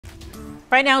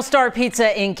Right now, Star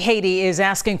Pizza in Katy is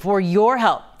asking for your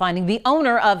help finding the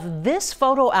owner of this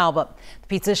photo album. The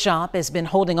pizza shop has been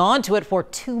holding on to it for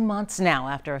 2 months now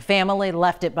after a family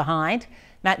left it behind.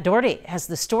 Matt Doherty has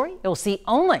the story you'll see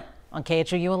only on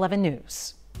KHOU 11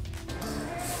 News.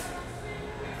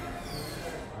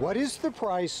 What is the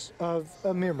price of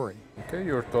a memory? Okay,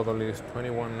 your total is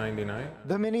 $21.99.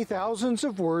 The many thousands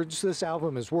of words this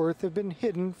album is worth have been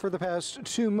hidden for the past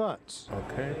 2 months.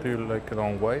 Okay, do you like it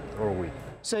on white or wheat?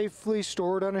 Safely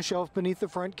stored on a shelf beneath the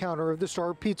front counter of the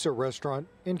Star Pizza restaurant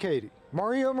in Katy.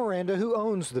 Mario Miranda, who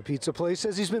owns the pizza place,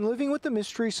 says he's been living with the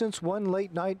mystery since one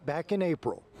late night back in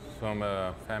April. Some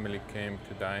family came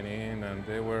to dine in and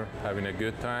they were having a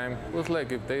good time. It was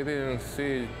like if they didn't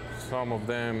see some of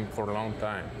them for a long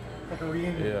time. Like a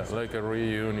reunion? Yeah, like a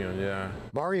reunion, yeah.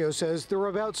 Mario says there were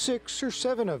about 6 or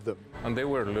 7 of them. And they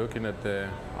were looking at the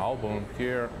album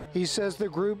here. He says the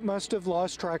group must have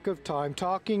lost track of time,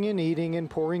 talking and eating and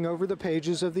poring over the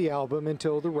pages of the album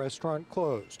until the restaurant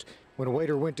closed. When a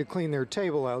waiter went to clean their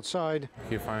table outside,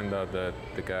 He found out that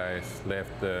the guys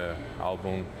left the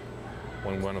album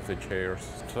on one of the chairs.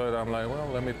 So I'm like, well,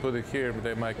 let me put it here.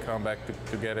 They might come back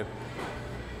to get it,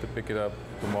 to pick it up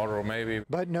tomorrow maybe.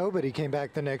 but nobody came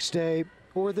back the next day,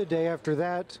 or the day after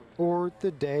that, or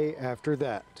the day after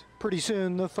that. Pretty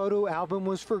soon, the photo album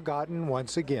was forgotten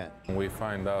once again. We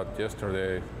find out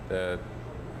yesterday that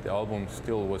the album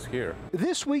still was here.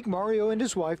 This week, Mario and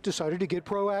his wife decided to get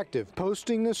proactive,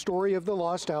 posting the story of the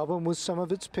lost album with some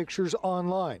of its pictures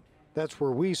online. That's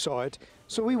where we saw it,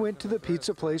 so we went to the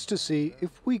pizza place to see if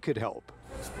we could help.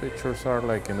 These pictures are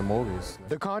like in the movies.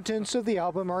 The contents of the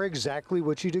album are exactly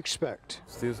what you'd expect.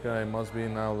 This guy must be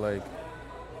now like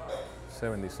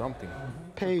 70 something.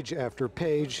 Page after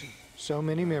page, so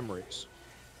many memories.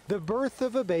 The birth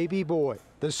of a baby boy,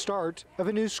 the start of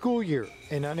a new school year,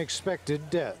 an unexpected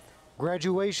death,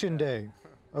 graduation day,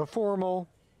 a formal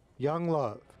young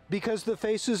love. Because the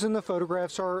faces in the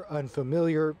photographs are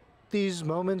unfamiliar, these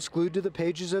moments glued to the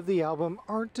pages of the album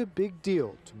aren't a big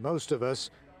deal to most of us,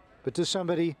 but to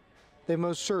somebody, they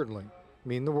most certainly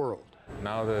mean the world.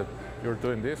 Now that you're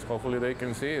doing this, hopefully they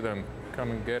can see it and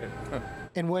come and get it.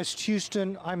 In West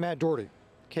Houston, I'm Matt Doherty,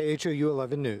 KHOU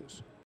 11 News.